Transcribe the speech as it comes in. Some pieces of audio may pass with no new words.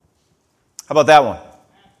How about that one?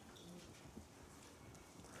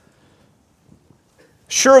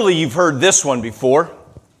 Surely you've heard this one before.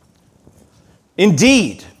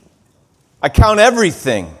 Indeed, I count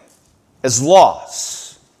everything as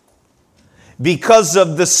loss because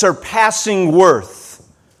of the surpassing worth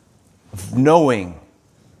of knowing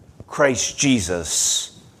Christ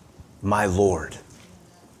Jesus, my Lord.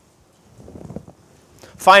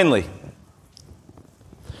 Finally,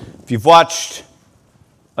 if you've watched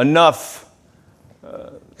enough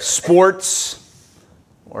sports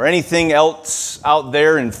or anything else out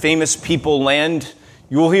there in famous people land,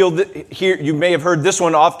 you may have heard this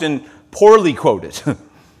one often poorly quoted.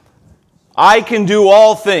 I can do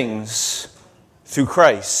all things through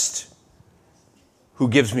Christ who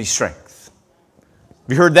gives me strength. Have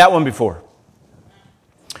you heard that one before?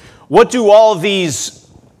 What do all these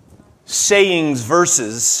sayings,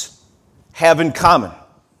 verses, have in common?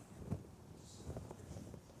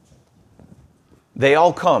 They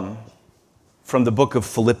all come from the book of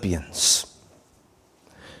Philippians.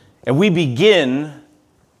 And we begin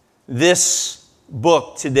this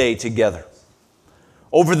book today together.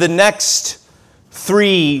 Over the next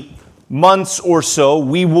 3 months or so,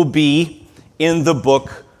 we will be in the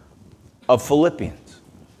book of Philippians.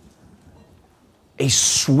 A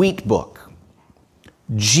sweet book,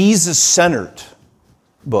 Jesus-centered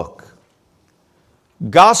book,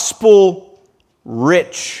 gospel-rich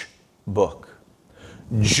book,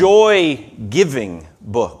 joy-giving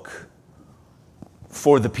book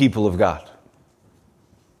for the people of God.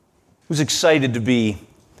 Who's excited to be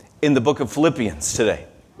in the book of Philippians today?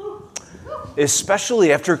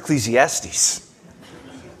 Especially after Ecclesiastes.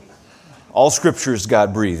 All scripture is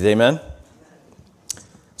God-breathed, amen?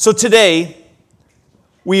 So today,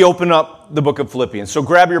 we open up the book of Philippians. So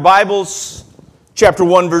grab your Bibles, chapter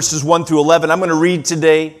 1, verses 1 through 11. I'm going to read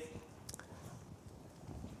today.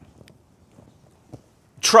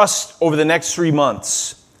 Trust over the next 3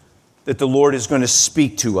 months that the Lord is going to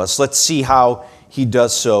speak to us. Let's see how he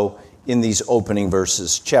does so in these opening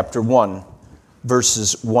verses. Chapter 1,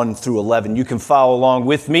 verses 1 through 11. You can follow along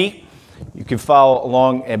with me. You can follow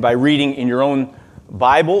along by reading in your own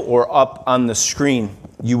Bible or up on the screen.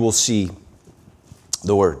 You will see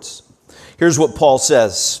the words. Here's what Paul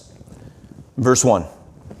says. Verse 1.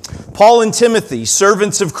 Paul and Timothy,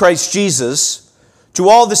 servants of Christ Jesus, to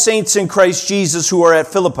all the saints in Christ Jesus who are at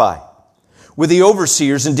Philippi, with the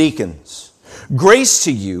overseers and deacons, grace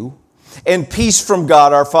to you and peace from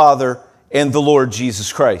God our Father and the Lord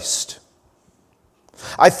Jesus Christ.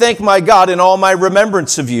 I thank my God in all my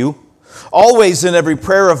remembrance of you, always in every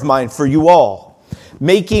prayer of mine for you all,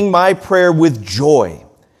 making my prayer with joy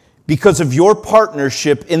because of your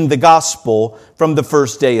partnership in the gospel from the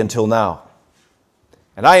first day until now.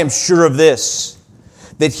 And I am sure of this,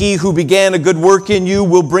 that he who began a good work in you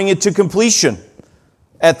will bring it to completion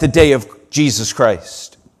at the day of Jesus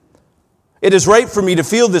Christ. It is right for me to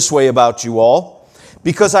feel this way about you all,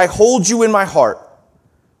 because I hold you in my heart,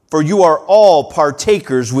 for you are all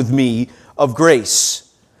partakers with me of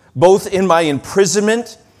grace, both in my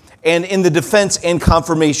imprisonment and in the defense and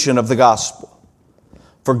confirmation of the gospel.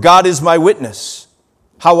 For God is my witness,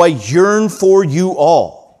 how I yearn for you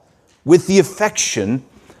all with the affection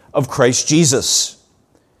of Christ Jesus.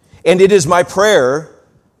 And it is my prayer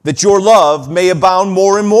that your love may abound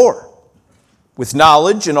more and more with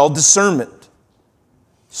knowledge and all discernment,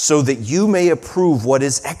 so that you may approve what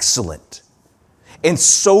is excellent, and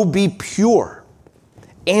so be pure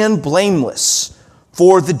and blameless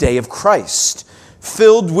for the day of Christ,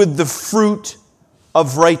 filled with the fruit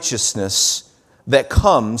of righteousness that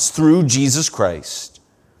comes through Jesus Christ,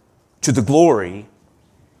 to the glory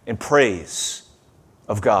and praise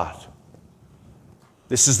of God.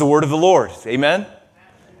 This is the word of the Lord. Amen?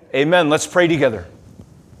 Amen. Let's pray together.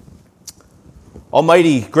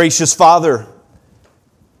 Almighty, gracious Father,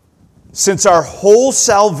 since our whole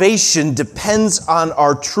salvation depends on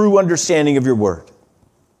our true understanding of your word,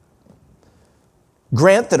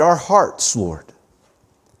 grant that our hearts, Lord,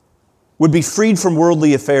 would be freed from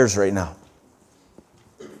worldly affairs right now,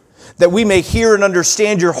 that we may hear and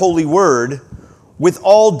understand your holy word with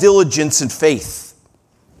all diligence and faith,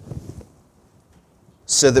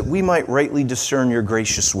 so that we might rightly discern your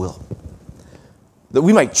gracious will, that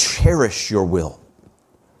we might cherish your will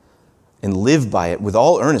and live by it with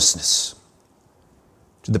all earnestness,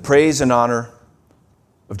 to the praise and honor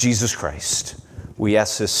of Jesus Christ. We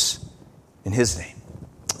ask this in his name.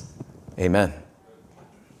 Amen.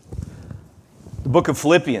 The book of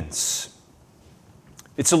Philippians.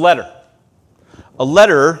 It's a letter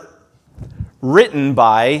written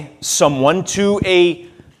by someone to a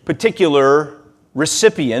particular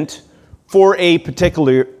recipient for a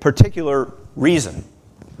particular reason.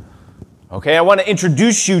 Okay, I want to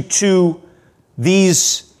introduce you to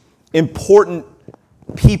these important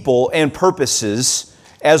people and purposes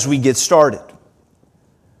as we get started.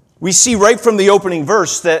 We see right from the opening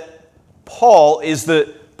verse that Paul is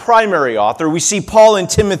the primary author. We see Paul and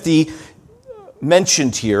Timothy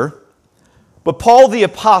mentioned here, but Paul the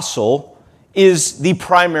apostle is the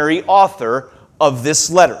primary author of this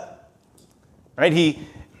letter. Right?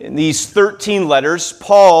 In these 13 letters,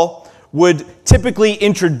 Paul would typically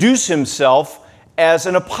introduce himself as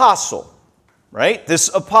an apostle. Right? This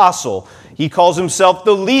apostle, he calls himself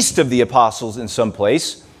the least of the apostles in some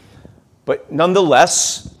place, but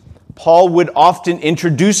nonetheless, Paul would often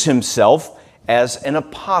introduce himself as an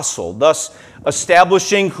apostle, thus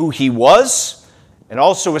establishing who he was and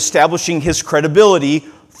also establishing his credibility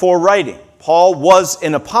for writing. Paul was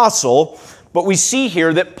an apostle, but we see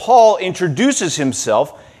here that Paul introduces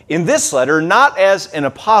himself in this letter not as an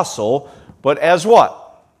apostle, but as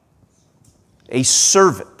what? A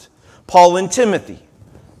servant. Paul and Timothy,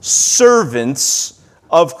 servants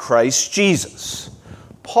of Christ Jesus.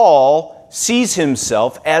 Paul sees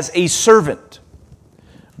himself as a servant.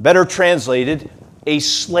 Better translated, a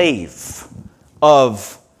slave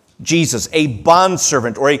of Jesus, a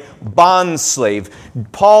bondservant or a bondslave.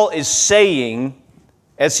 Paul is saying,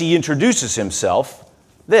 as he introduces himself,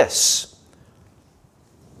 this: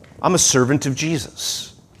 I'm a servant of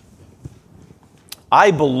Jesus.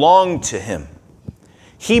 I belong to him.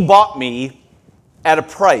 He bought me at a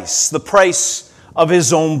price, the price of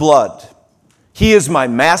his own blood. He is my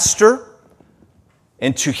master,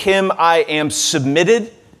 and to him I am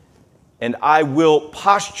submitted, and I will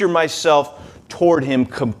posture myself toward him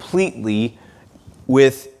completely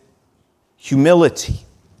with humility.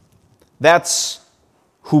 That's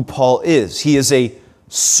who Paul is. He is a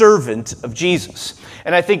servant of Jesus.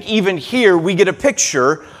 And I think even here we get a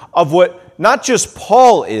picture of what not just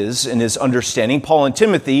Paul is in his understanding, Paul and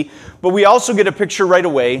Timothy, but we also get a picture right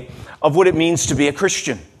away of what it means to be a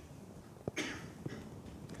Christian.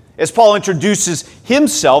 As Paul introduces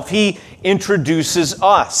himself, he introduces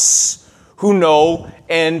us who know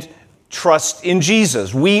and trust in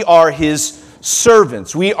Jesus. We are his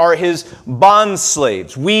servants. We are his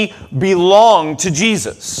bondslaves. We belong to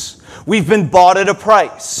Jesus. We've been bought at a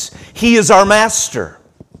price. He is our master.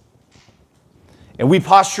 And we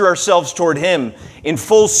posture ourselves toward him in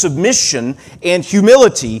full submission and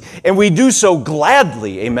humility, and we do so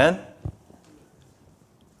gladly. Amen?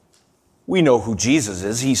 We know who Jesus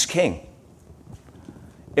is. He's king.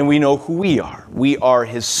 And we know who we are. We are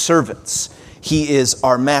his servants. He is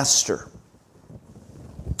our master.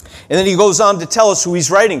 And then he goes on to tell us who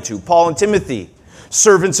he's writing to. Paul and Timothy,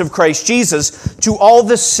 servants of Christ Jesus, to all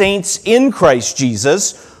the saints in Christ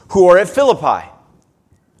Jesus who are at Philippi,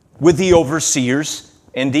 with the overseers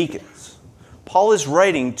and deacons. Paul is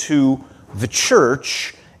writing to the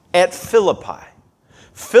church at Philippi.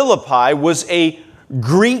 Philippi was a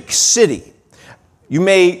Greek city. You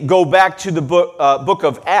may go back to the book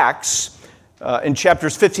of Acts. In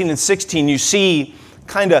chapters 15 and 16, you see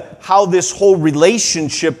kind of how this whole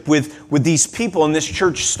relationship with these people in this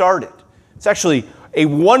church started. It's actually a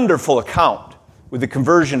wonderful account with the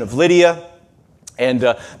conversion of Lydia and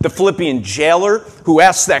the Philippian jailer who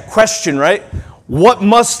asked that question, right? What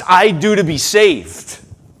must I do to be saved?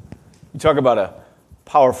 You talk about a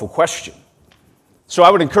powerful question. So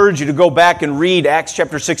I would encourage you to go back and read Acts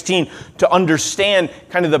chapter 16 to understand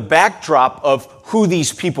kind of the backdrop of who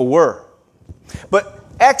these people were. But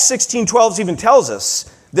Acts 16:12 even tells us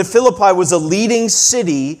that Philippi was a leading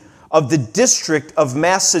city of the district of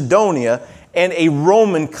Macedonia and a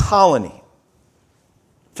Roman colony.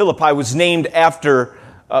 Philippi was named after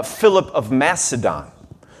Philip of Macedon,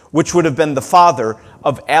 which would have been the father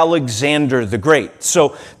of Alexander the Great.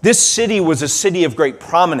 So this city was a city of great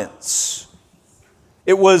prominence.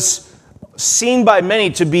 It was seen by many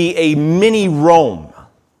to be a mini Rome.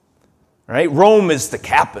 Right? Rome is the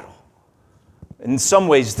capital. In some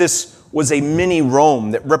ways, this was a mini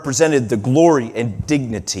Rome that represented the glory and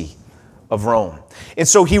dignity of Rome. And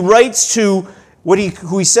so he writes to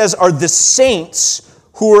who he says are the saints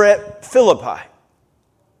who are at Philippi.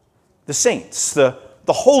 The saints, the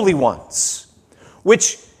holy ones,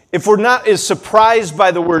 which, if we're not as surprised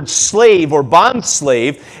by the word slave or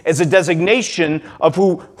bondslave as a designation of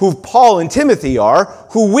who Paul and Timothy are,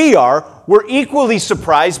 who we are, we're equally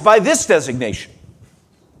surprised by this designation.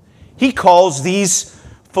 He calls these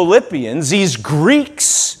Philippians, these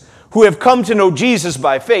Greeks who have come to know Jesus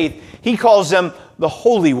by faith, he calls them the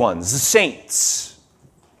holy ones, the saints.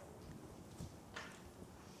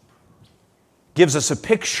 Gives us a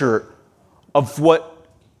picture of what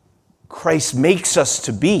Christ makes us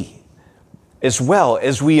to be. as well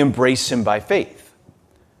as we embrace him by faith.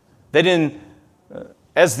 That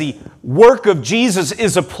as the work of Jesus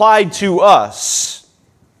is applied to us,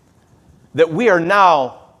 that we are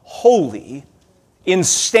now holy in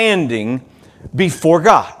standing before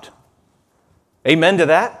God. Amen to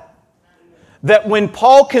that? That when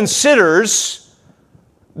Paul considers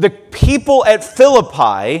the people at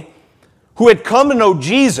Philippi who had come to know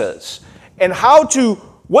Jesus and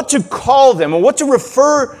what to call them and what to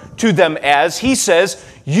refer to them as, he says,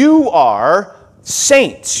 you are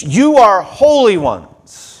saints. You are holy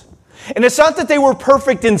ones. And it's not that they were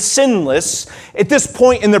perfect and sinless at this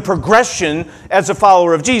point in their progression as a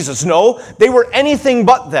follower of Jesus. No, they were anything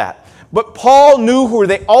but that. But Paul knew who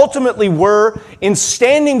they ultimately were in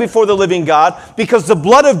standing before the living God because the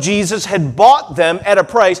blood of Jesus had bought them at a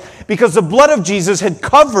price, because the blood of Jesus had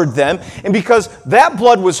covered them, and because that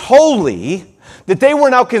blood was holy, that they were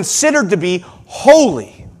now considered to be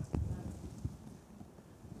holy.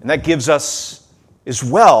 And that gives us as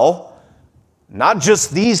well, not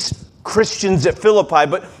just these Christians at Philippi,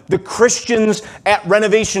 but the Christians at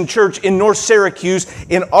Renovation Church in North Syracuse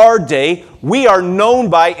in our day, we are known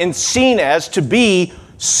by and seen as to be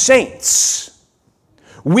saints.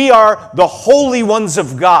 We are the holy ones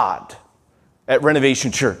of God at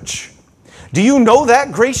Renovation Church. Do you know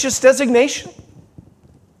that gracious designation?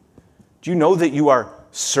 Do you know that you are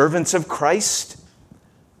servants of Christ?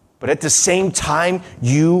 But at the same time,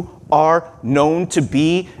 you are known to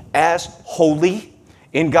be as holy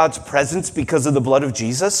in God's presence because of the blood of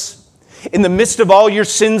Jesus? In the midst of all your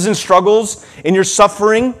sins and struggles, in your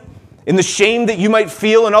suffering, in the shame that you might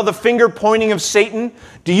feel and all the finger pointing of Satan,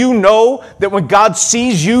 do you know that when God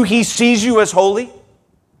sees you, he sees you as holy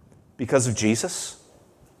because of Jesus?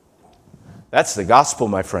 That's the gospel,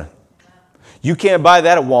 my friend. You can't buy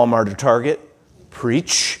that at Walmart or Target.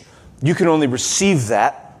 Preach. You can only receive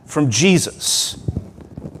that from Jesus.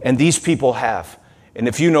 And these people have. And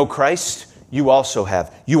if you know Christ, you also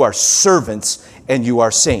have. You are servants and you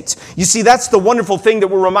are saints. You see, that's the wonderful thing that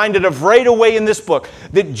we're reminded of right away in this book,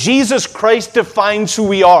 that Jesus Christ defines who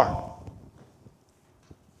we are.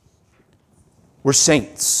 We're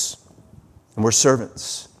saints and we're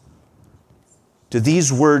servants. Do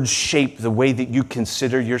these words shape the way that you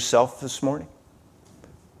consider yourself this morning?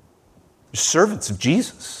 You're servants of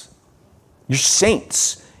Jesus. You're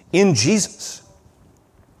saints in Jesus.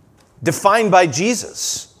 Defined by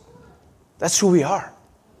Jesus. That's who we are.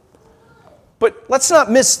 But let's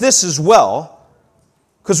not miss this as well,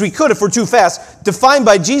 because we could if we're too fast. Defined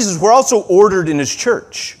by Jesus, we're also ordered in his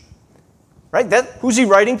church. Right? Who's he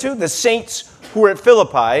writing to? The saints who were at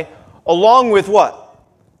Philippi, along with what?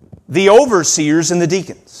 The overseers and the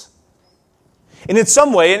deacons. And in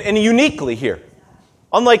some way, and uniquely here,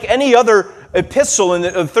 unlike any other epistle in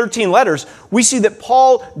the 13 letters, we see that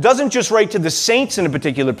Paul doesn't just write to the saints in a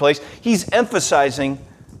particular place, he's emphasizing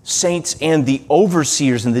saints and the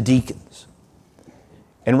overseers and the deacons.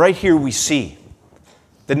 And right here we see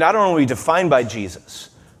that not only are we defined by Jesus,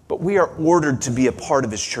 but we are ordered to be a part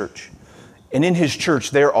of his church. And in his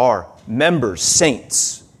church there are members,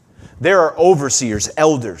 saints. There are overseers,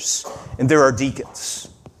 elders, and there are deacons.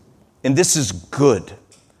 And this is good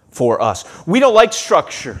for us. We don't like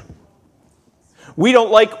structure. We don't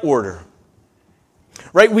like order.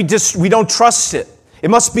 Right? We don't trust it. It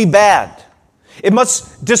must be bad. It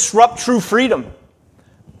must disrupt true freedom.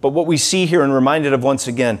 But what we see here and reminded of once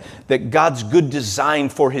again, that God's good design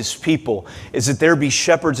for his people is that there be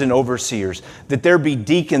shepherds and overseers, that there be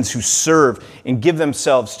deacons who serve and give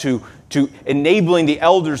themselves to enabling the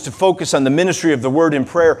elders to focus on the ministry of the word and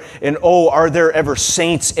prayer. And are there ever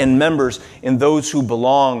saints and members in those who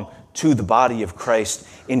belong to the body of Christ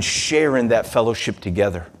and share in that fellowship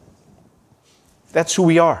together? That's who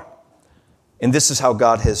we are. And this is how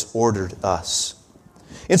God has ordered us.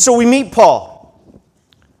 And so we meet Paul.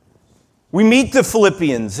 We meet the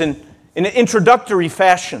Philippians in an introductory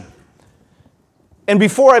fashion. And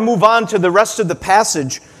before I move on to the rest of the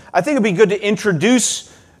passage, I think it'd be good to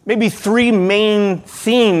introduce maybe three main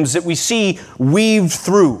themes that we see weaved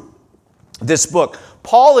through this book.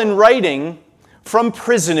 Paul, in writing from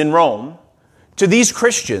prison in Rome to these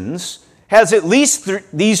Christians, has at least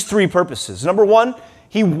these three purposes. Number one,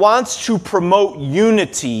 he wants to promote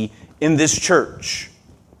unity in this church.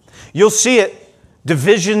 You'll see it.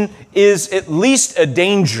 Division is at least a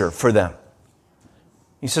danger for them.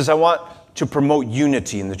 He says, I want to promote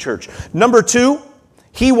unity in the church. Number two,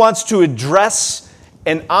 he wants to address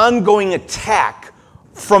an ongoing attack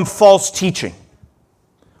from false teaching.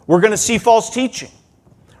 We're going to see false teaching.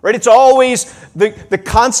 Right? It's always the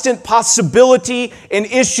constant possibility and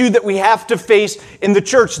issue that we have to face in the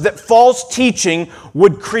church, that false teaching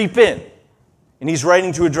would creep in. And he's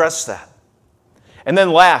writing to address that. And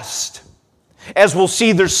then last, as we'll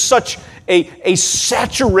see, there's such a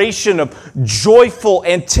saturation of joyful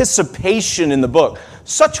anticipation in the book,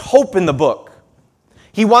 such hope in the book.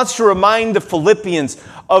 He wants to remind the Philippians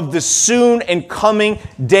of the soon and coming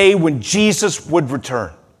day when Jesus would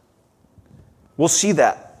return. We'll see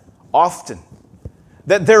that often.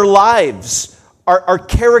 That their lives are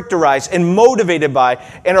characterized and motivated by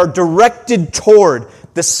and are directed toward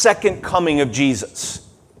the second coming of Jesus.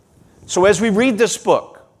 So as we read this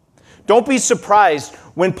book, don't be surprised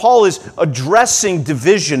when Paul is addressing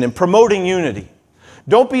division and promoting unity.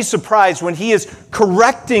 Don't be surprised when he is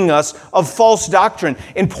correcting us of false doctrine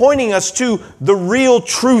and pointing us to the real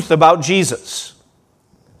truth about Jesus.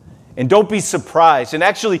 And don't be surprised and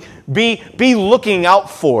actually be looking out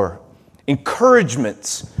for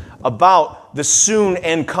encouragements about the soon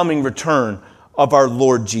and coming return of our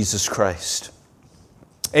Lord Jesus Christ.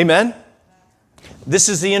 Amen? This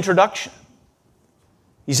is the introduction.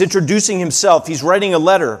 He's introducing himself. He's writing a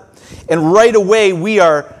letter. And right away we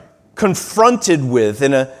are confronted with,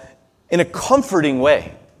 in a comforting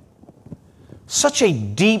way, such a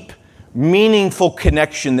deep, meaningful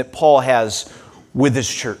connection that Paul has with his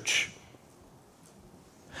church.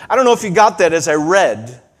 I don't know if you got that as I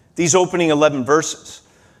read these opening 11 verses.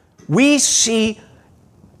 We see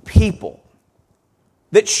people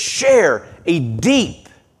that share a deep,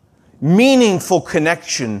 meaningful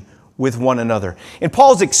connection with one another. And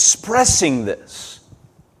Paul's expressing this.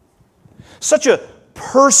 Such a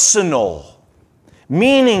personal,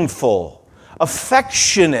 meaningful,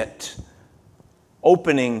 affectionate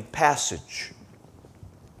opening passage.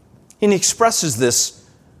 And he expresses this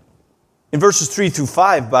in verses 3 through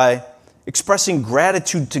 5 by expressing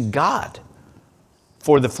gratitude to God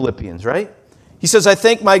for the Philippians, right? He says, I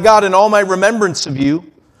thank my God in all my remembrance of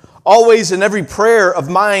you, always in every prayer of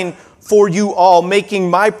mine for you all, making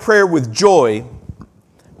my prayer with joy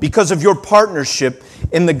because of your partnership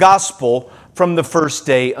in the gospel from the first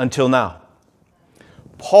day until now.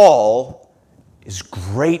 Paul is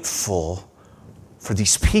grateful for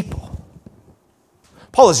these people.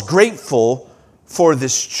 Paul is grateful for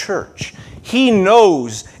this church. He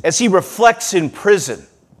knows, as he reflects in prison,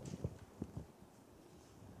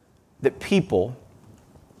 that people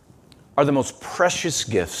are the most precious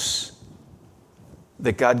gifts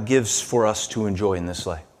that God gives for us to enjoy in this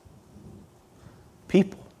life.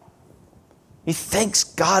 People. He thanks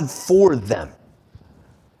God for them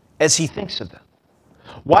as he thinks of them.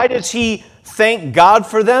 Why does he thank God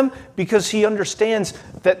for them? Because he understands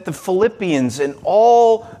that the Philippians and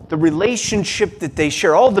all the relationship that they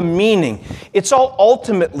share, all the meaning, it's all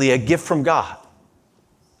ultimately a gift from God.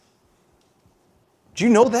 Do you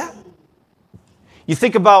know that? You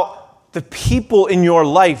think about the people in your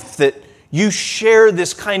life that you share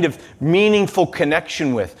this kind of meaningful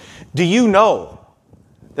connection with. Do you know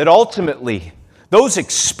that ultimately those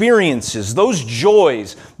experiences, those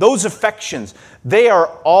joys, those affections, they are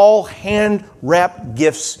all hand-wrapped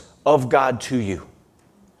gifts of God to you?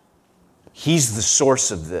 He's the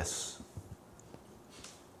source of this.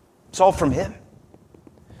 It's all from him.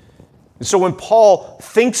 And so when Paul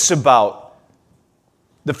thinks about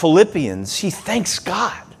the Philippians, he thanks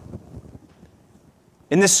God.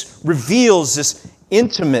 And this reveals this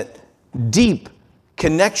intimate, deep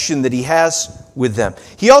connection that he has with them.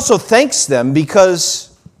 He also thanks them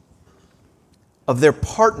because of their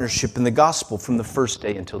partnership in the gospel from the first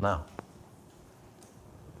day until now.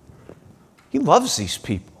 He loves these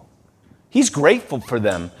people. He's grateful for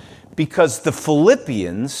them because the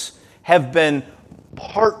Philippians have been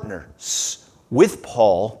partners with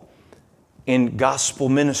Paul in gospel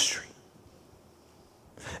ministry.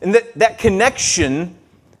 And that connection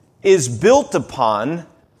is built upon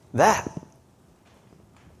that.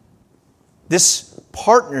 This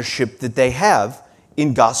partnership that they have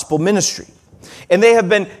in gospel ministry. And they have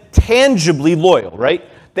been tangibly loyal, right?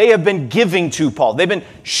 They have been giving to Paul. They've been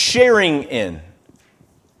sharing in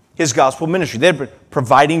his gospel ministry. They've been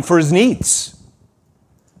providing for his needs.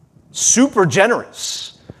 Super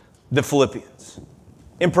generous, the Philippians,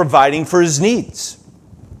 in providing for his needs.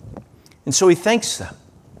 And so he thanks them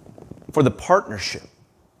for the partnership.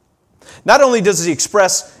 Not only does he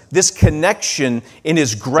express this connection in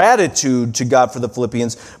his gratitude to God for the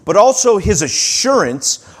Philippians, but also his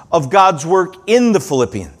assurance of God's work in the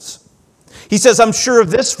Philippians. He says, I'm sure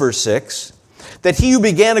of this, verse 6, that he who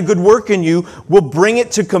began a good work in you will bring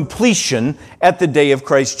it to completion at the day of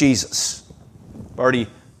Christ Jesus. I've already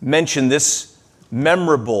mentioned this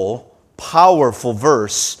memorable, powerful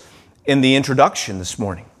verse in the introduction this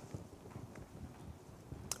morning.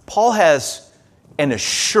 Paul has an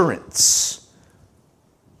assurance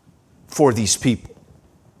for these people.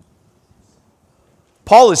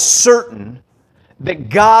 Paul is certain that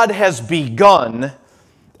God has begun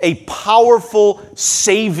a powerful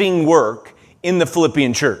saving work in the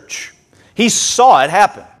Philippian church. He saw it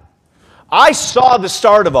happen. I saw the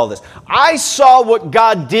start of all this. I saw what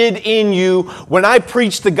God did in you when I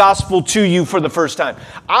preached the gospel to you for the first time.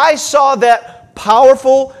 I saw that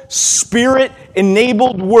powerful,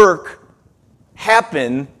 Spirit-enabled work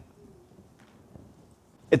happen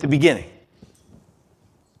at the beginning.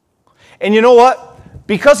 And you know what?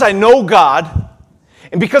 Because I know God,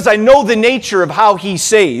 and because I know the nature of how He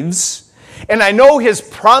saves, and I know His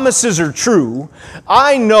promises are true,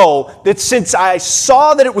 I know that since I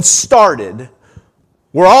saw that it was started,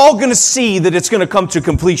 we're all going to see that it's going to come to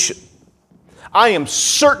completion. I am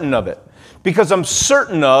certain of it, because I'm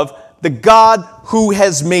certain of the God who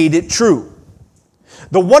has made it true.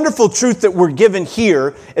 The wonderful truth that we're given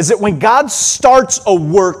here is that when God starts a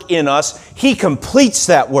work in us, He completes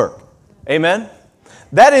that work. Amen?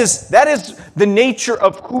 That is the nature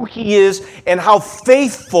of who He is and how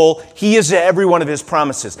faithful He is to every one of His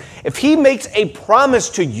promises. If He makes a promise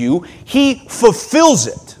to you, He fulfills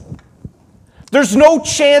it. There's no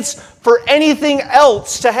chance for anything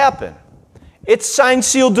else to happen. It's signed,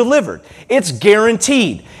 sealed, delivered. It's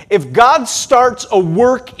guaranteed. If God starts a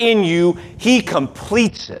work in you, He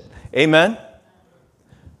completes it. Amen?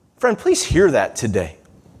 Friend, please hear that today.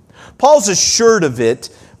 Paul's assured of it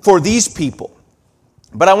for these people.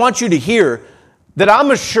 But I want you to hear that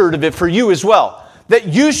I'm assured of it for you as well. That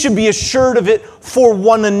you should be assured of it for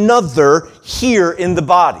one another here in the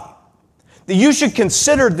body. That you should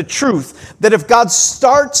consider the truth that if God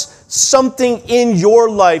starts something in your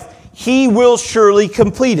life, He will surely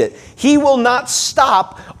complete it. He will not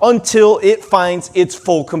stop until it finds its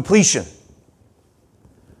full completion.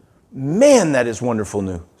 Man, that is wonderful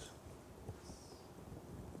news.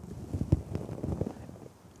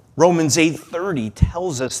 Romans 8:30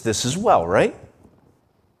 tells us this as well, right?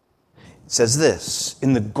 It says this,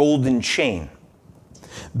 in the golden chain,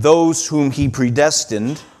 those whom He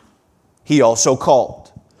predestined, He also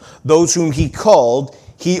called. Those whom He called,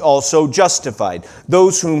 He also justified.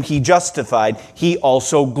 Those whom He justified, He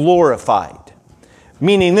also glorified.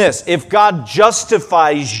 Meaning this, if God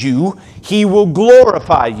justifies you, He will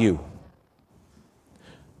glorify you.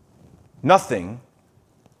 Nothing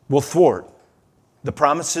will thwart the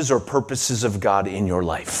promises or purposes of God in your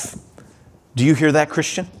life. Do you hear that,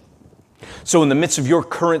 Christian? So in the midst of your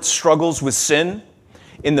current struggles with sin,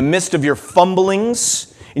 in the midst of your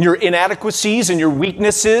fumblings, in your inadequacies and your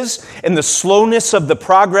weaknesses, and the slowness of the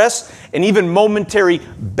progress, and even momentary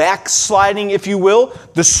backsliding, if you will,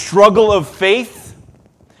 the struggle of faith,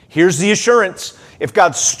 here's the assurance. If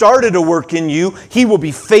God started a work in you, He will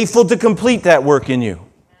be faithful to complete that work in you.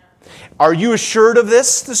 Are you assured of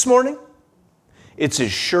this morning? It's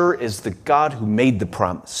as sure as the God who made the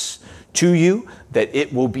promise to you that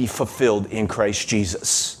it will be fulfilled in Christ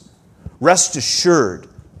Jesus. Rest assured,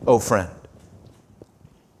 oh friend.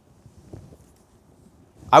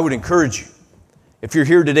 I would encourage you, if you're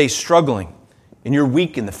here today struggling and you're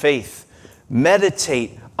weak in the faith,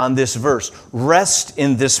 meditate on this verse. Rest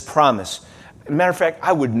in this promise. As a matter of fact,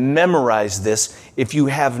 I would memorize this if you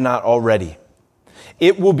have not already.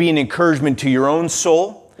 It will be an encouragement to your own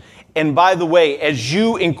soul. And by the way, as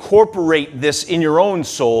you incorporate this in your own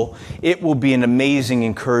soul, it will be an amazing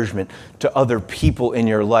encouragement to other people in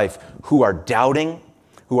your life who are doubting,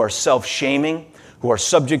 who are self-shaming, who are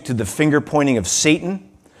subject to the finger-pointing of Satan,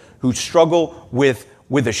 who struggle with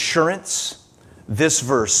assurance. This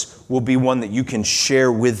verse will be one that you can share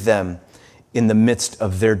with them in the midst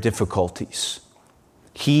of their difficulties.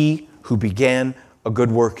 He who began a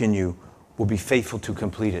good work in you will be faithful to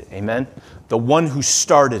complete it. Amen? The one who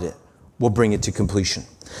started it will bring it to completion.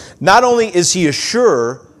 Not only is he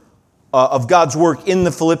sure of God's work in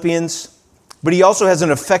the Philippians, but he also has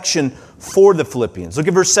an affection for the Philippians. Look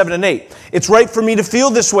at verse 7 and 8. It's right for me to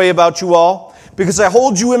feel this way about you all because I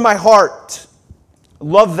hold you in my heart. I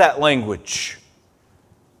love that language.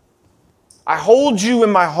 I hold you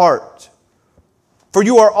in my heart. For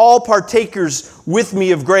you are all partakers with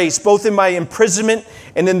me of grace, both in my imprisonment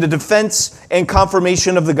and in the defense and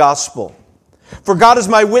confirmation of the gospel. For God is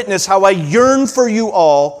my witness how I yearn for you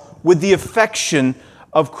all with the affection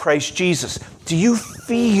of Christ Jesus. Do you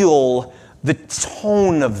feel the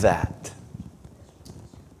tone of that?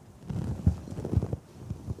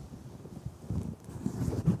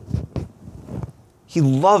 He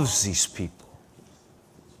loves these people.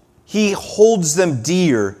 He holds them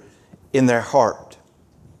dear in their heart.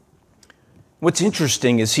 What's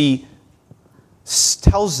interesting is he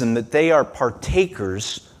tells them that they are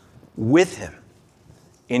partakers with him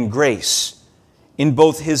in grace, in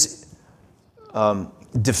both his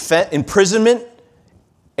imprisonment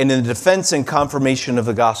and in the defense and confirmation of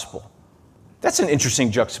the gospel. That's an interesting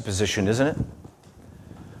juxtaposition, isn't it?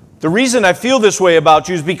 The reason I feel this way about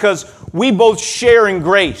you is because we both share in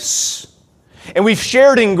grace. And we've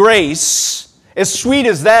shared in grace, as sweet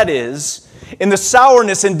as that is, in the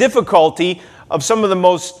sourness and difficulty of some of the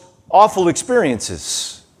most awful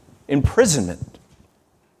experiences. Imprisonment.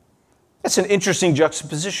 That's an interesting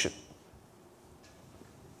juxtaposition.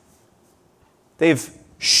 They've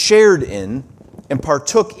shared in and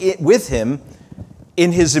partook with him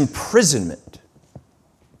in his imprisonment.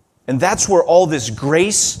 And that's where all this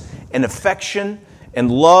grace and affection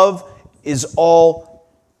and love is all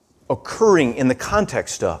occurring in the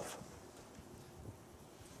context of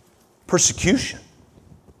persecution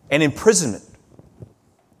and imprisonment.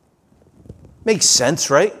 Makes sense,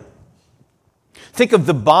 right? Think of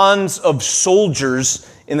the bonds of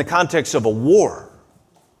soldiers in the context of a war.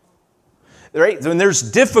 Right? When there's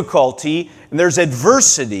difficulty and there's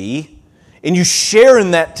adversity, and you share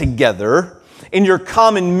in that together, in your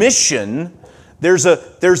common mission, there's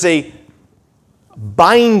a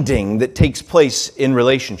binding that takes place in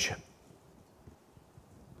relationship.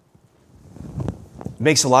 It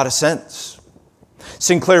makes a lot of sense.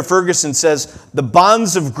 Sinclair Ferguson says, the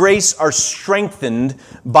bonds of grace are strengthened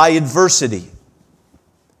by adversity.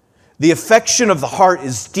 The affection of the heart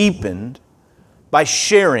is deepened by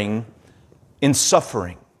sharing in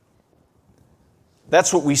suffering.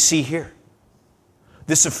 That's what we see here.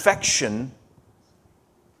 This affection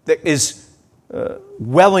that is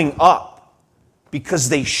welling up because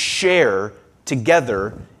they share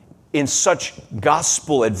together in such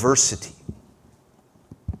gospel adversity.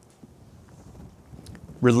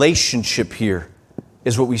 Relationship here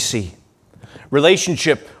is what we see.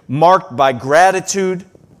 Relationship marked by gratitude,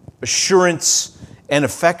 assurance, and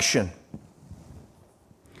affection.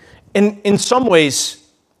 And in some ways,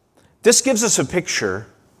 this gives us a picture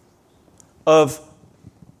of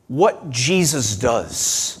what Jesus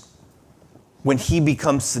does when he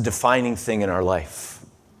becomes the defining thing in our life.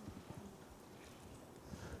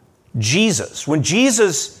 Jesus, when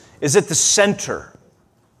Jesus is at the center,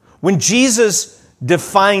 when Jesus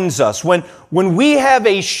defines us, when we have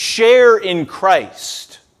a share in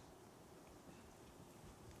Christ,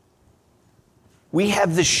 we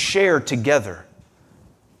have this share together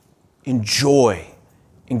in joy,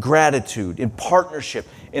 in gratitude, in partnership,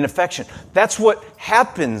 in affection. That's what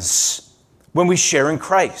happens when we share in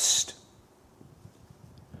Christ.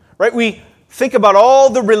 Right? We think about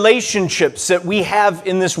all the relationships that we have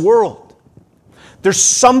in this world. There's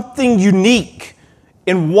something unique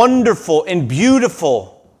and wonderful and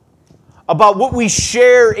beautiful about what we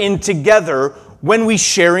share in together when we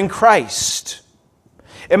share in Christ.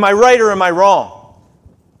 Am I right or am I wrong?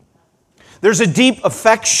 There's a deep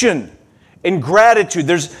affection and gratitude.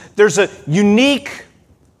 There's a unique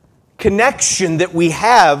connection that we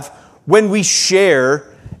have when we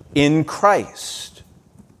share in Christ.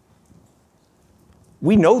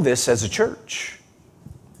 We know this as a church.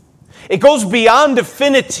 It goes beyond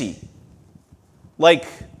affinity, like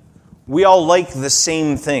we all like the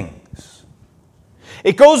same things.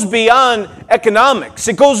 It goes beyond economics.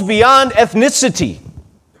 It goes beyond ethnicity.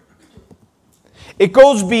 It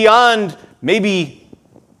goes beyond maybe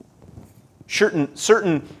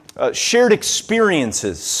certain shared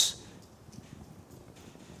experiences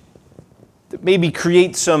that maybe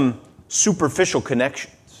create some superficial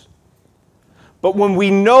connections. But when we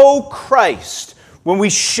know Christ, when we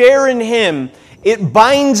share in him, it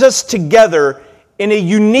binds us together in a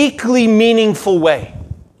uniquely meaningful way.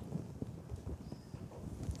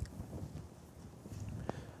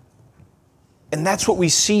 And that's what we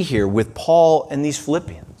see here with Paul and these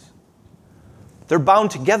Philippians. They're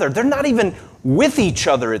bound together. They're not even with each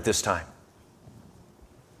other at this time.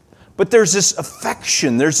 But there's this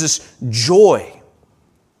affection, there's this joy.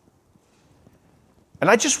 And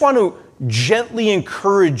I just want to gently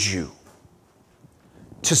encourage you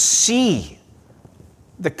to see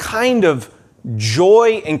the kind of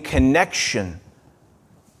joy and connection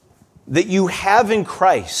that you have in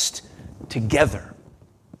Christ together.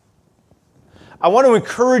 I want to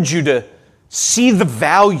encourage you to see the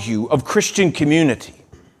value of Christian community,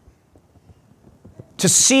 to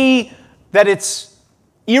see that it's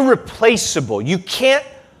irreplaceable. You can't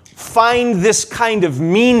find this kind of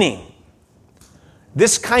meaning,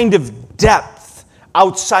 this kind of depth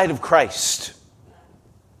outside of Christ.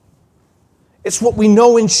 It's what we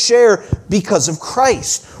know and share because of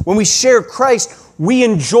Christ. When we share Christ, we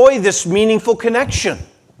enjoy this meaningful connection.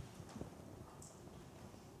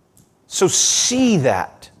 So see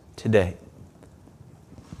that today.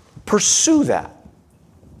 pursue that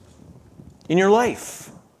in your life.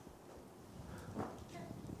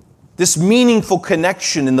 This meaningful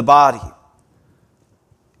connection in the body.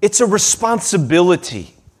 It's a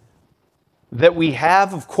responsibility that we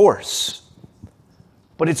have, of course,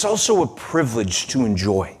 but it's also a privilege to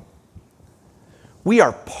enjoy. We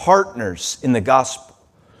are partners in the gospel.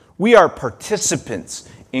 We are participants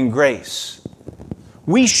in grace.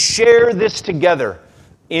 We share this together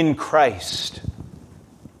in Christ.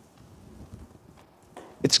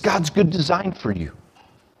 It's God's good design for you.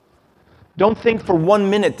 Don't think for 1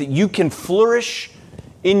 minute that you can flourish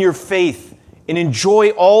in your faith and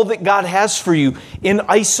enjoy all that God has for you in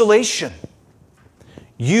isolation.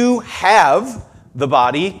 You have the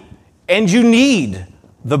body and you need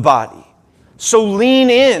the body. So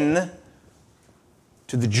lean in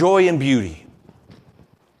to the joy and beauty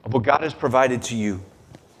of what God has provided to you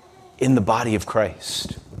in the body of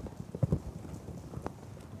Christ.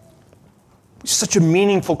 Such a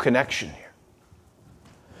meaningful connection here.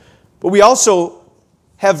 But we also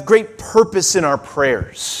have great purpose in our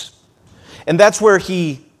prayers. And that's where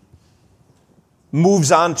he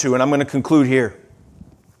moves on to, and I'm going to conclude here.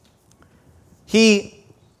 He,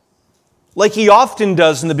 like he often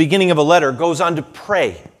does in the beginning of a letter, goes on to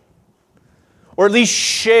pray, or at least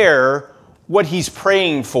share what he's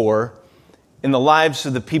praying for in the lives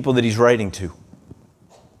of the people that he's writing to.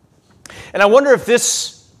 And I wonder if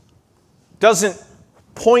this doesn't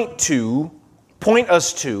point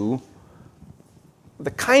us to the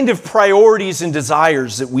kind of priorities and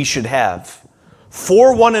desires that we should have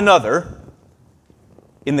for one another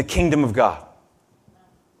in the kingdom of God.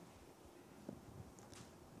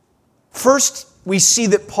 First, we see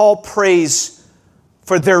that Paul prays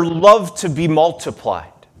for their love to be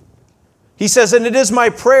multiplied. He says, "And it is my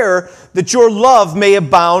prayer that your love may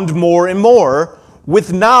abound more and more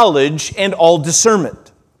with knowledge and all discernment."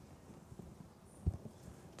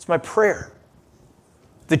 It's my prayer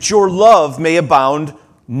that your love may abound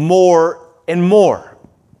more and more.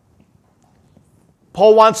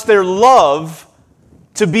 Paul wants their love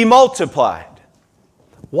to be multiplied.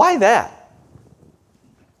 Why that?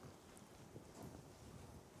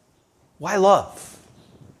 Why love?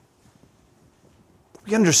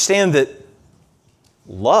 We understand that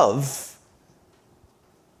love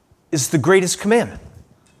is the greatest commandment.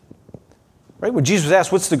 Right? When Jesus was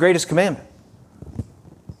asked, what's the greatest commandment?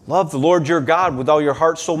 Love the Lord your God with all your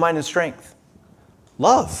heart, soul, mind, and strength.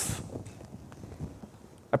 Love.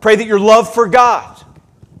 I pray that your love for God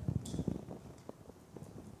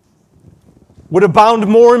would abound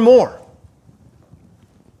more and more.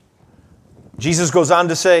 Jesus goes on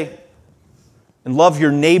to say, and love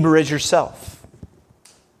your neighbor as yourself.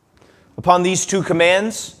 Upon these two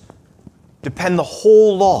commands depend the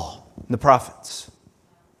whole law and the prophets.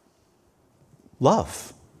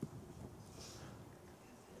 Love.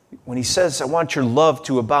 When he says, I want your love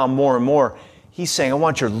to abound more and more, he's saying, I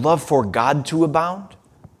want your love for God to abound,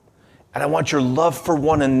 and I want your love for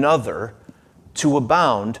one another to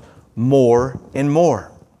abound more and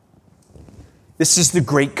more. This is the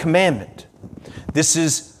great commandment. This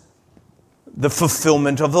is the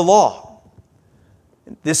fulfillment of the law.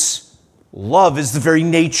 This love is the very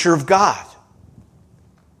nature of God.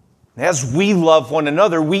 As we love one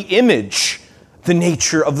another, we image the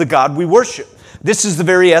nature of the God we worship. This is the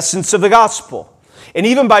very essence of the gospel. And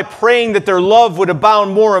even by praying that their love would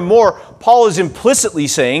abound more and more, Paul is implicitly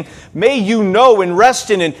saying, may you know and rest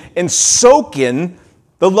in and soak in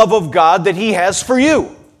the love of God that he has for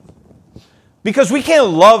you. Because we can't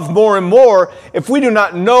love more and more if we do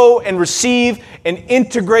not know and receive and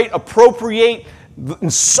integrate, appropriate,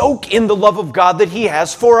 and soak in the love of God that he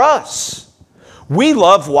has for us. We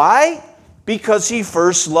love, why? Because he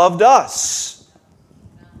first loved us.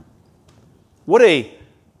 What a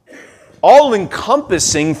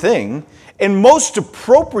all-encompassing thing and most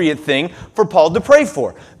appropriate thing for Paul to pray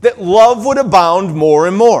for, that love would abound more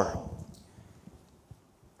and more.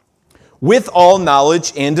 With all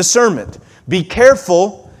knowledge and discernment. Be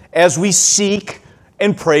careful as we seek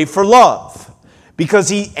and pray for love, because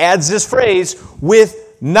he adds this phrase,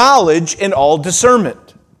 with knowledge and all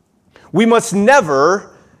discernment. We must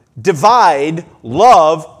never divide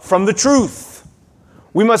love from the truth.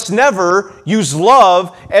 We must never use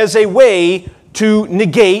love as a way to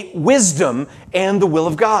negate wisdom and the will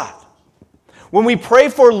of God. When we pray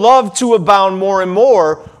for love to abound more and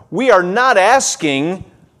more, we are not asking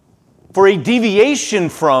for a deviation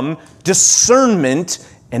from discernment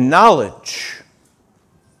and knowledge.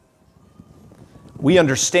 We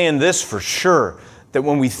understand this for sure, that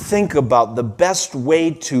when we think about the best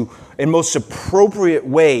way to, and most appropriate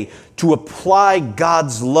way to apply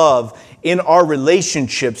God's love in our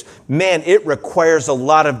relationships, man, it requires a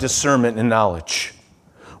lot of discernment and knowledge.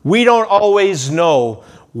 We don't always know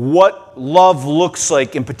what love looks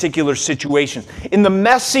like in particular situations. In the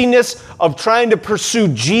messiness of trying to pursue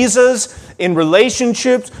Jesus in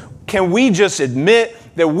relationships, can we just admit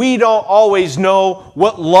that we don't always know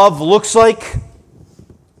what love looks like?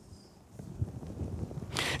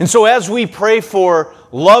 And so as we pray for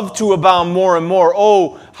love to abound more and more,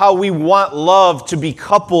 oh, how we want love to be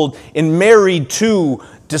coupled and married to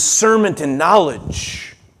discernment and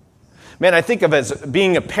knowledge. Man, I think of it as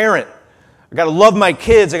being a parent. I got to love my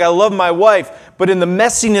kids. I got to love my wife. But in the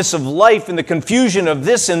messiness of life and the confusion of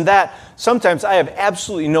this and that, sometimes I have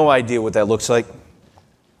absolutely no idea what that looks like.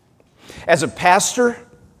 As a pastor,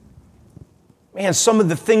 man, some of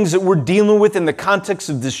the things that we're dealing with in the context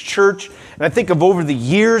of this church, and I think of over the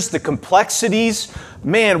years, the complexities,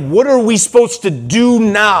 man, what are we supposed to do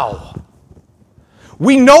now?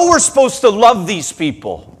 We know we're supposed to love these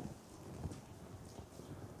people.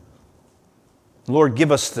 Lord,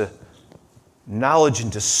 give us the knowledge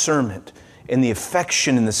and discernment and the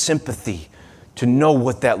affection and the sympathy to know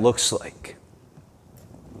what that looks like.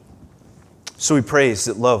 So he prays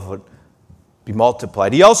that love would be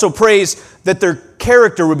multiplied. He also prays that their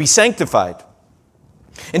character would be sanctified.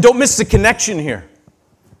 And don't miss the connection here.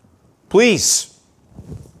 Please.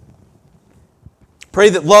 Pray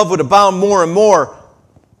that love would abound more and more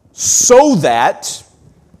so that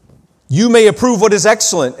you may approve what is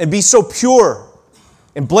excellent and be so pure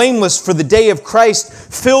and blameless for the day of Christ,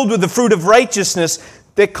 filled with the fruit of righteousness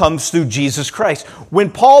that comes through Jesus Christ.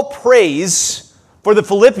 When Paul prays for the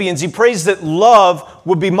Philippians, he prays that love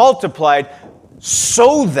would be multiplied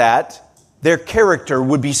so that their character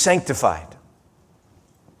would be sanctified.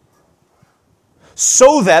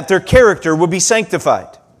 So that their character would be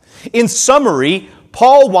sanctified. In summary,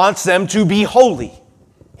 Paul wants them to be holy.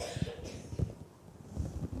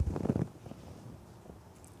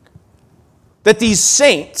 That these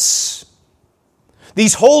saints,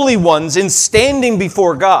 these holy ones in standing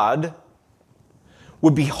before God,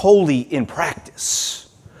 would be holy in practice,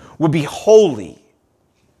 would be holy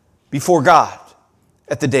before God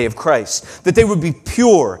at the day of Christ, that they would be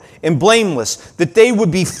pure and blameless, that they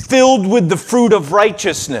would be filled with the fruit of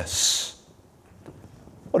righteousness.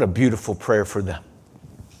 What a beautiful prayer for them.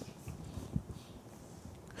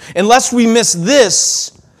 Unless we miss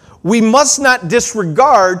this, we must not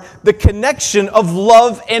disregard the connection of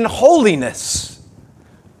love and holiness.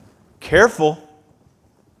 Careful.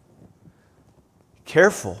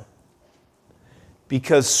 Careful.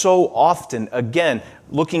 Because so often, again,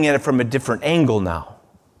 looking at it from a different angle now,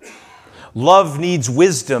 love needs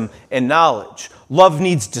wisdom and knowledge. Love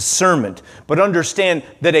needs discernment. But understand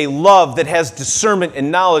that a love that has discernment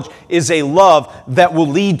and knowledge is a love that will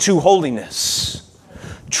lead to holiness.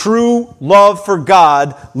 True love for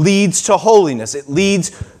God leads to holiness. It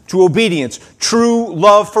leads to obedience. True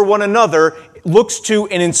love for one another looks to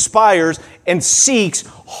and inspires and seeks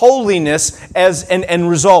holiness as an end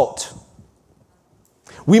result.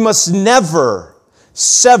 We must never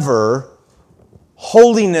sever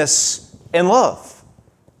holiness and love.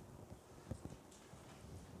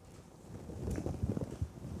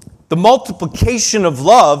 The multiplication of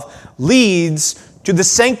love leads to the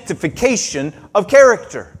sanctification of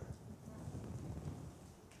character.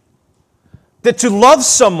 That to love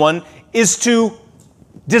someone is to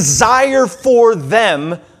desire for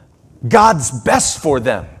them God's best for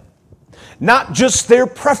them, not just their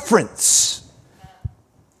preference.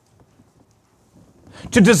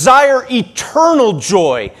 To desire eternal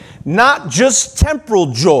joy, not just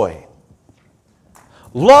temporal joy.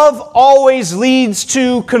 Love always leads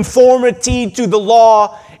to conformity to the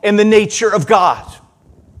law and the nature of God.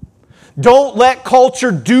 Don't let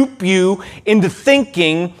culture dupe you into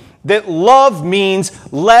thinking that love means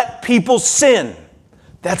let people sin.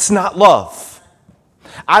 That's not love.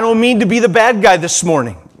 I don't mean to be the bad guy this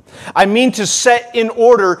morning. I mean to set in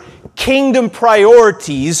order kingdom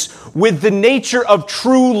priorities with the nature of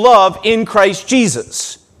true love in Christ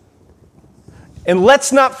Jesus. And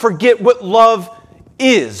let's not forget what love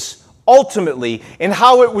is ultimately and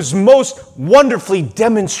how it was most wonderfully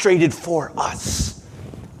demonstrated for us.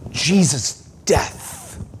 Jesus'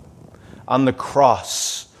 death on the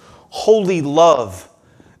cross. Holy love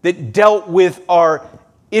that dealt with our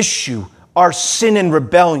issue, our sin and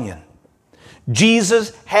rebellion.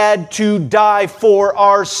 Jesus had to die for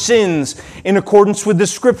our sins in accordance with the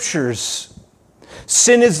Scriptures.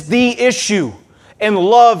 Sin is the issue, and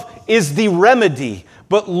love is the remedy.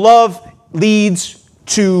 But love leads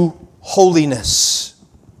to holiness.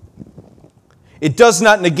 It does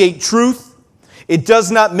not negate truth. It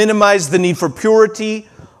does not minimize the need for purity.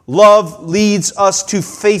 Love leads us to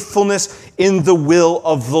faithfulness in the will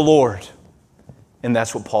of the Lord. And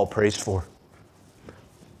that's what Paul prays for.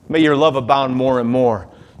 May your love abound more and more,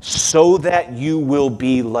 so that you will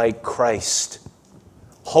be like Christ,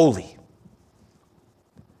 holy.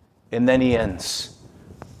 And then he ends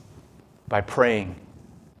by praying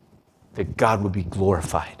that God would be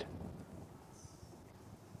glorified.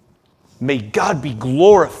 May God be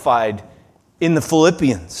glorified in the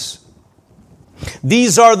Philippians.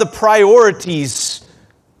 These are the priorities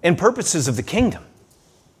and purposes of the kingdom.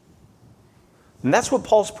 And that's what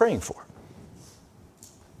Paul's praying for.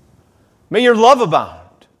 May your love abound.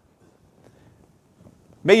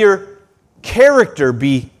 May your character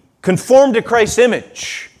be conformed to Christ's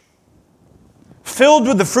image, filled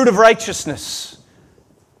with the fruit of righteousness,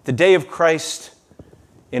 the day of Christ,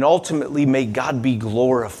 and ultimately may God be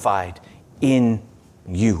glorified in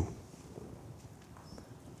you.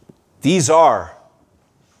 These are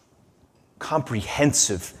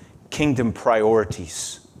comprehensive kingdom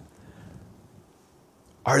priorities.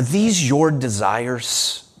 Are these your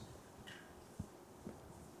desires?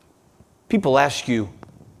 People ask you,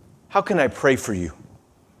 how can I pray for you?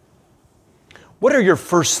 What are your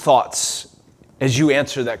first thoughts as you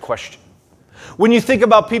answer that question? When you think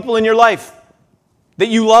about people in your life that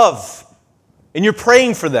you love and you're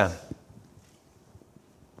praying for them,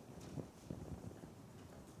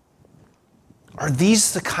 are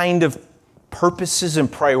these the kind of purposes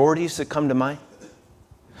and priorities that come to mind?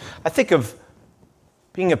 I think of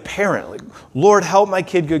being a parent. Like, Lord, help my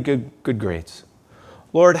kid get good grades.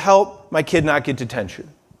 Lord, help my kid not get detention.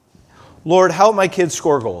 Lord, help my kid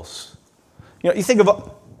score goals. You think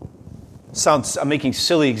of, I'm making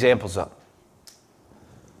silly examples up.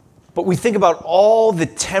 But we think about all the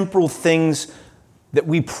temporal things that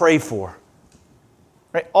we pray for.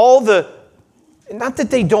 Right? Not that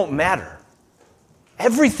they don't matter.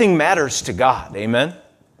 Everything matters to God, amen?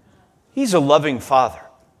 He's a loving Father.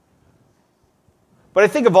 But I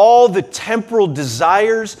think of all the temporal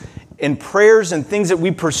desires and prayers and things that we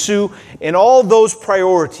pursue and all those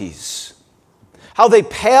priorities, how they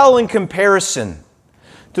pale in comparison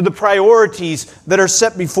to the priorities that are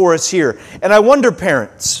set before us here. And I wonder,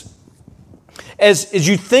 parents, as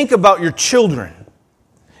you think about your children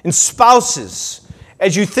and spouses,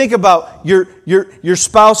 as you think about your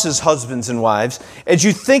spouses, husbands and wives, as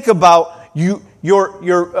you think about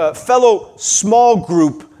your fellow small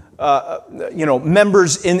group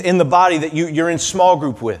members in the body that you're in small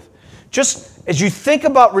group with, just as you think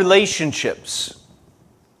about relationships,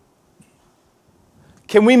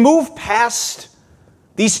 can we move past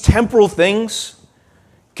these temporal things?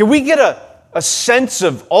 Can we get a sense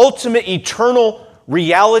of ultimate eternal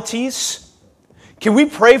realities? Can we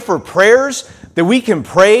pray for prayers that we can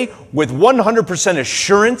pray with 100%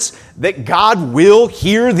 assurance that God will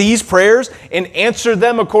hear these prayers and answer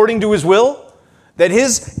them according to His will? That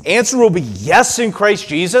His answer will be yes in Christ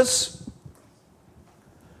Jesus?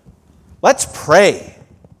 Let's pray.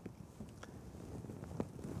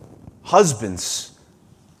 Husbands,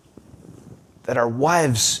 that our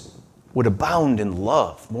wives would abound in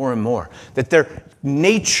love more and more, that their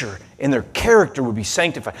nature and their character would be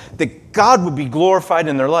sanctified, that God would be glorified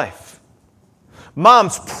in their life.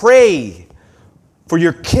 Moms, pray for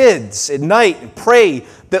your kids at night and pray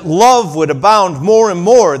that love would abound more and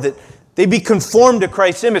more, that they be conformed to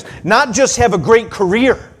Christ's image, not just have a great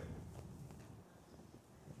career.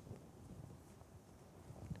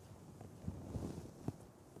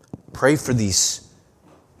 Pray for these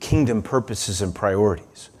kingdom purposes and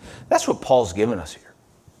priorities. That's what Paul's given us here.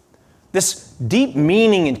 This deep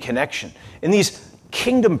meaning and connection in these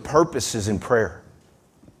kingdom purposes in prayer.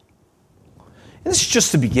 And this is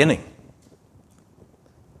just the beginning.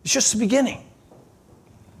 It's just the beginning.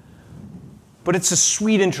 But it's a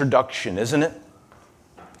sweet introduction, isn't it?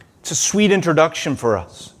 It's a sweet introduction for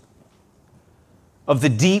us of the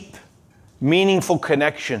deep, meaningful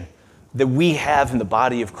connection that we have in the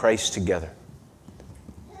body of Christ together.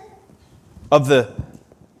 Of the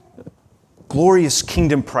glorious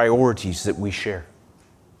kingdom priorities that we share.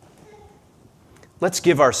 Let's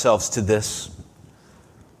give ourselves to this.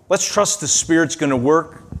 Let's trust the Spirit's going to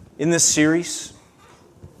work in this series.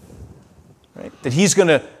 Right? That He's going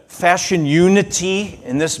to fashion unity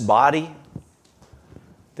in this body.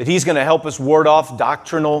 That He's going to help us ward off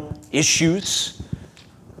doctrinal issues.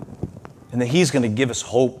 And that He's going to give us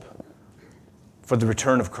hope for the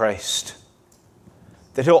return of Christ.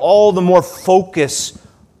 That He'll all the more focus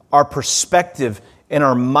our perspective and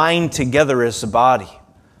our mind together as a body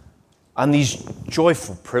on these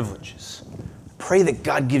joyful privileges. Pray that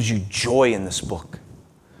God gives you joy in this book.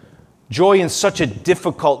 Joy in such a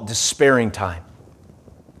difficult, despairing time.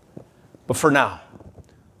 But for now,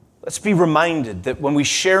 let's be reminded that when we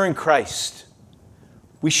share in Christ,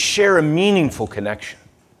 we share a meaningful connection.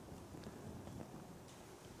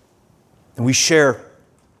 And we share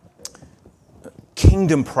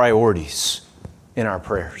kingdom priorities in our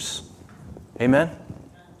prayers. Amen?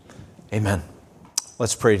 Amen.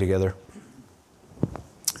 Let's pray together.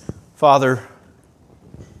 Father,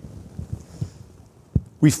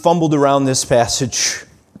 we fumbled around this passage,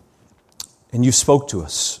 and you spoke to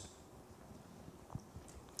us.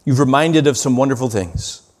 You've reminded of some wonderful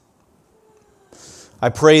things. I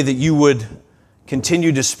pray that you would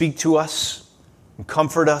continue to speak to us and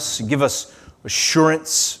comfort us and give us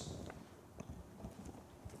assurance.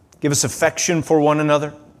 Give us affection for one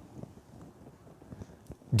another.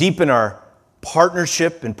 Deepen our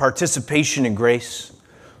partnership and participation in grace.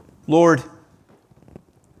 Lord,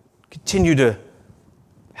 continue to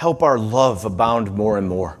help our love abound more and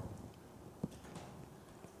more.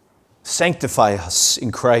 Sanctify us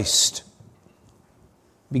in Christ.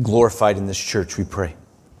 Be glorified in this church, we pray.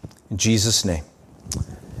 In Jesus' name,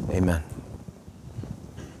 amen.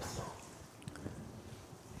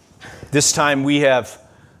 This time we have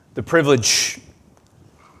the privilege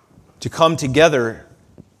to come together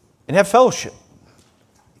and have fellowship,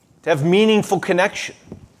 to have meaningful connection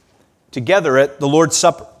together at the Lord's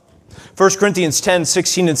Supper. 1 Corinthians 10,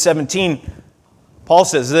 16 and 17, Paul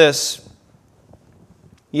says this.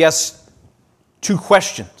 He asks two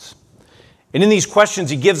questions. And in these questions,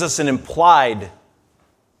 he gives us an implied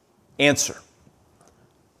answer.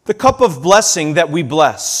 The cup of blessing that we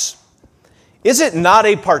bless, is it not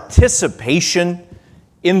a participation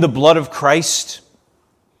in the blood of Christ?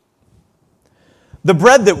 The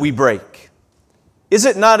bread that we break, is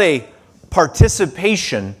it not a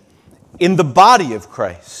participation in the body of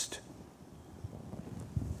Christ?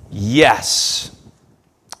 Yes,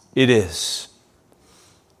 it is.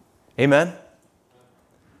 Amen?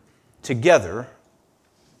 Together,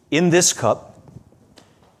 in this cup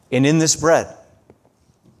and in this bread,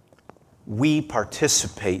 we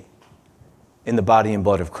participate in the body and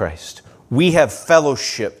blood of Christ. We have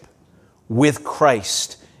fellowship with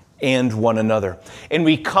Christ and one another. And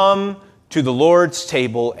we come to the Lord's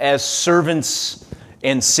table as servants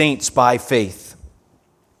and saints by faith.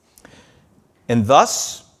 And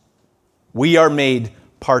thus, we are made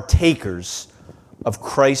partakers of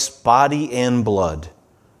Christ's body and blood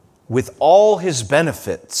with all his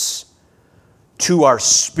benefits to our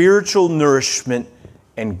spiritual nourishment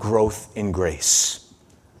and growth in grace.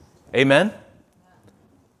 Amen?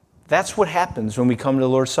 That's what happens when we come to the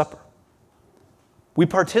Lord's Supper. We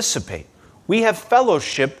participate. We have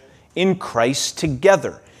fellowship in Christ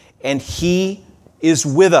together, and he is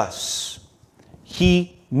with us.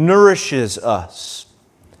 He nourishes us,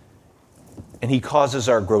 and he causes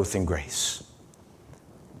our growth in grace.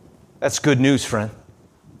 That's good news, friend.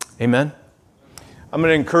 Amen? I'm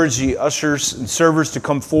going to encourage the ushers and servers to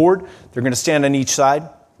come forward. They're going to stand on each side.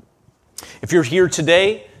 If you're here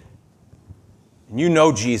today and you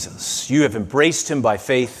know Jesus, you have embraced him by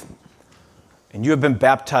faith, and you have been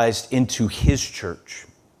baptized into his church,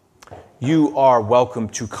 you are welcome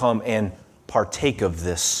to come and partake of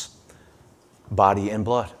this body and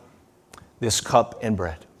blood, this cup and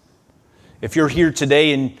bread. If you're here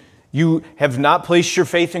today and you have not placed your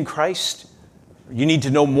faith in Christ, you need to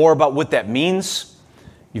know more about what that means.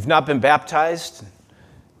 You've not been baptized.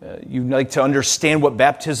 You'd like to understand what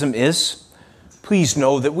baptism is. Please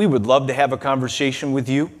know that we would love to have a conversation with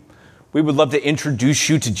you. We would love to introduce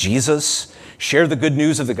you to Jesus, share the good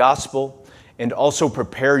news of the gospel, and also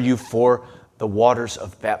prepare you for the waters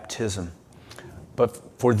of baptism.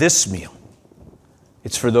 But for this meal,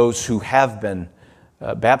 it's for those who have been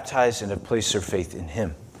baptized and have placed their faith in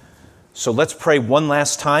him. So let's pray one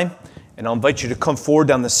last time, and I'll invite you to come forward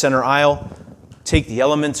down the center aisle, take the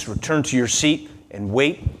elements, return to your seat, and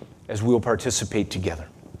wait as we will participate together.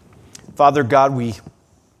 Father God, we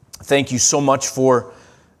thank you so much for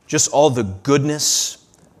just all the goodness,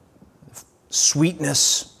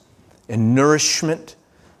 sweetness, and nourishment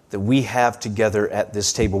that we have together at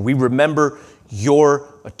this table. We remember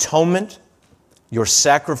your atonement, your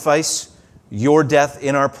sacrifice, your death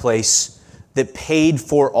in our place that paid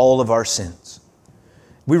for all of our sins.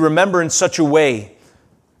 We remember in such a way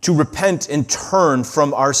to repent and turn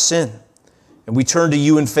from our sin. And we turn to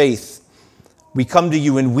you in faith. We come to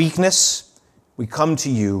you in weakness. We come to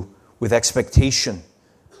you with expectation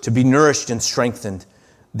to be nourished and strengthened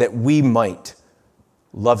that we might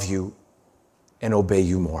love you and obey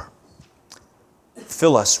you more.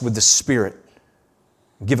 Fill us with the Spirit.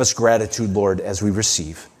 Give us gratitude, Lord, as we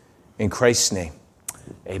receive. In Christ's name,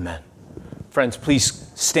 amen. Friends,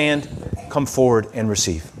 please stand, come forward, and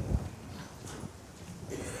receive.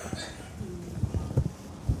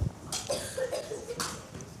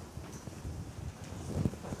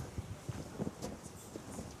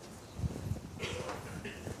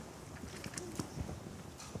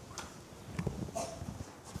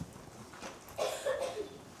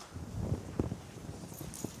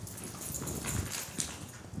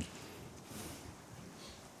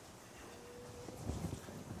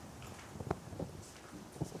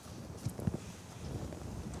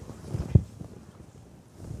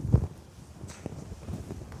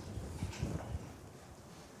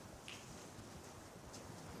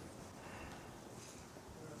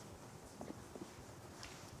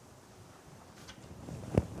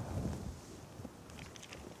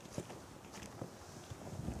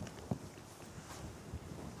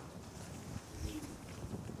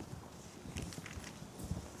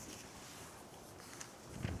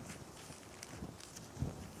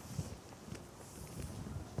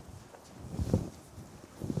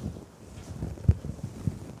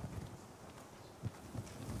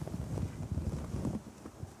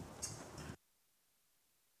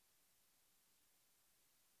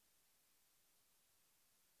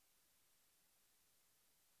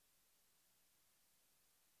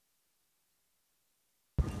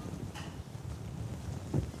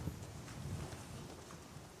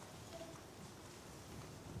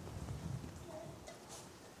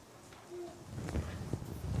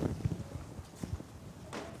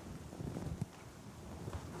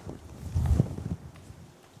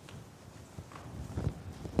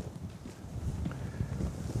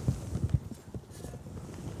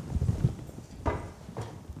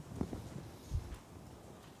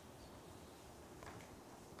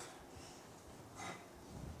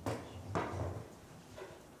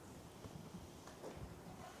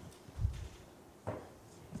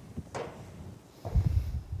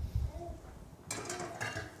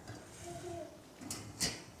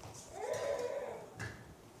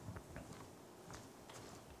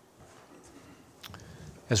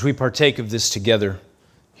 As we partake of this together,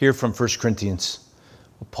 hear from 1 Corinthians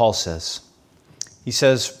what Paul says. He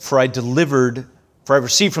says, For I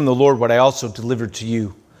received from the Lord what I also delivered to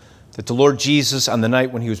you, that the Lord Jesus, on the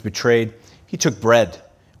night when he was betrayed, he took bread.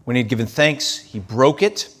 When he had given thanks, he broke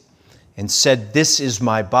it and said, This is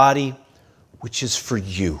my body, which is for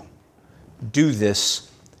you. Do this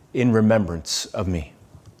in remembrance of me.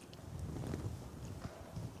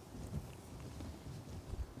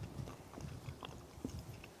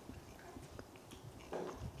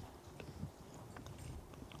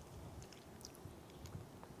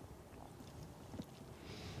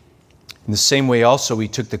 In the same way also he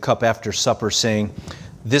took the cup after supper, saying,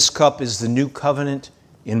 This cup is the new covenant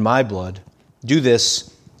in my blood. Do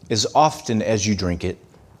this as often as you drink it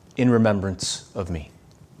in remembrance of me.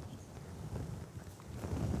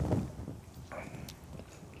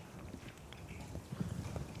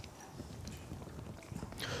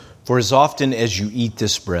 For as often as you eat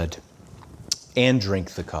this bread and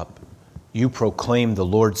drink the cup, you proclaim the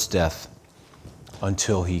Lord's death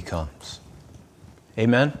until he comes.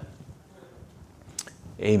 Amen?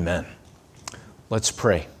 Amen. Let's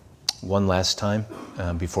pray one last time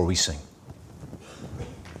before we sing.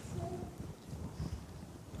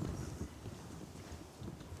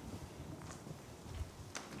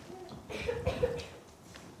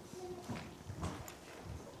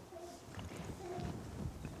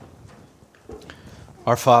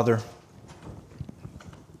 Our Father,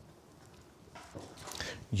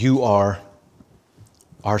 you are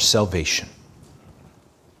our salvation.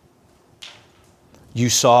 You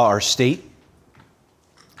saw our state,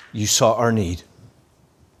 you saw our need,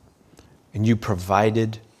 and you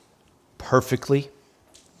provided perfectly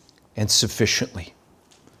and sufficiently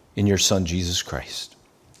in your Son, Jesus Christ.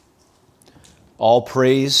 All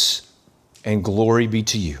praise and glory be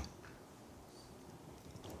to you.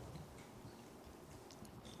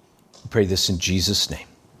 We pray this in Jesus' name.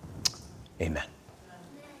 Amen.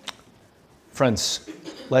 Friends,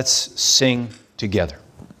 let's sing together.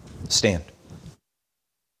 Stand.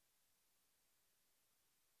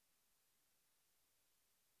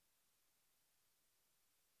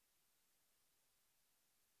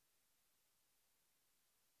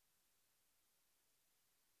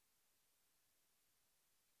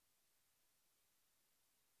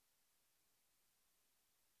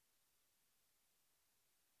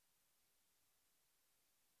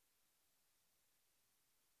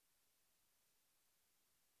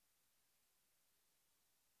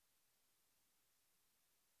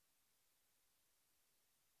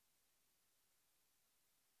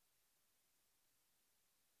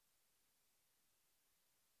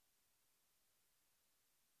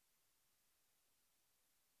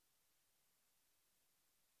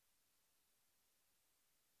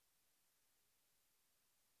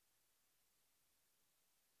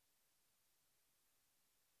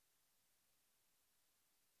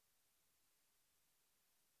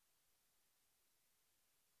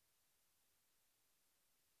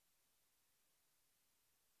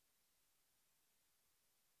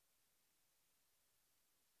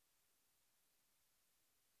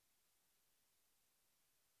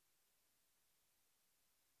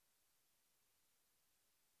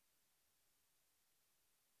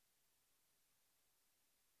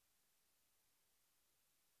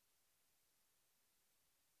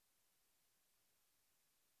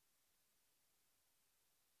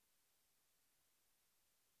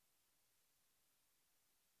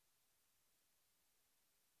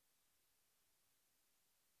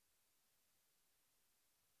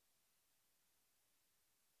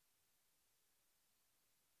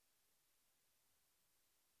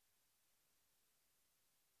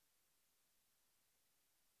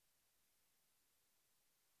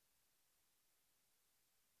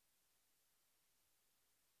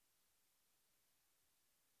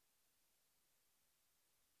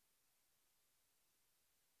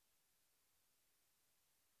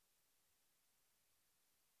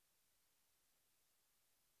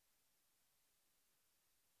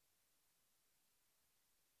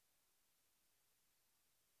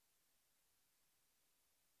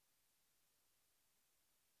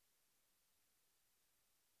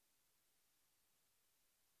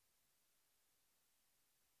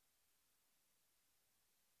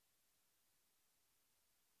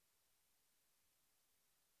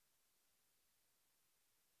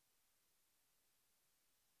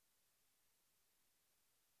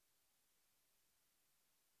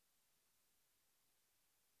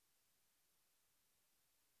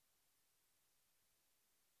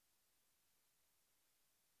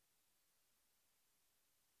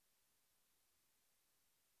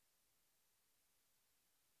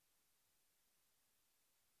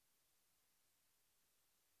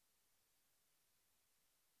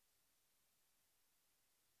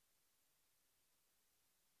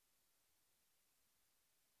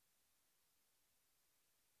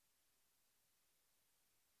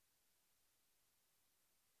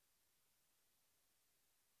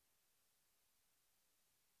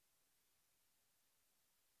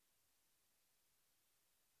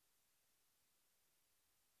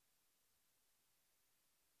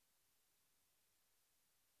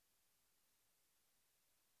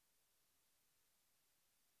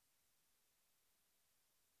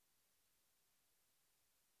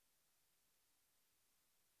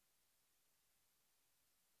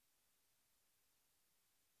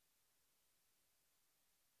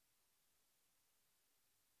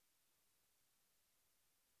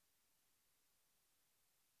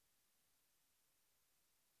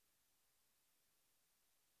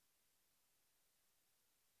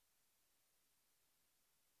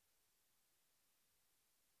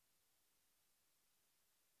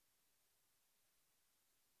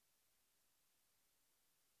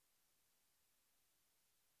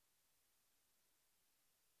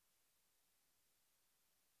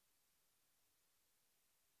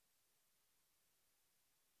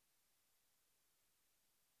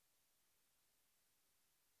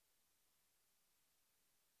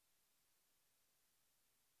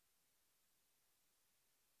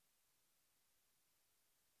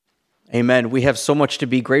 Amen. We have so much to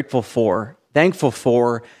be grateful for, thankful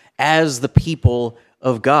for as the people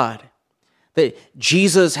of God. That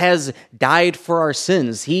Jesus has died for our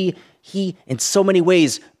sins. He in so many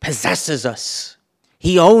ways possesses us.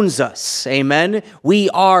 He owns us. Amen. We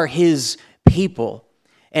are his people.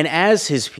 And as his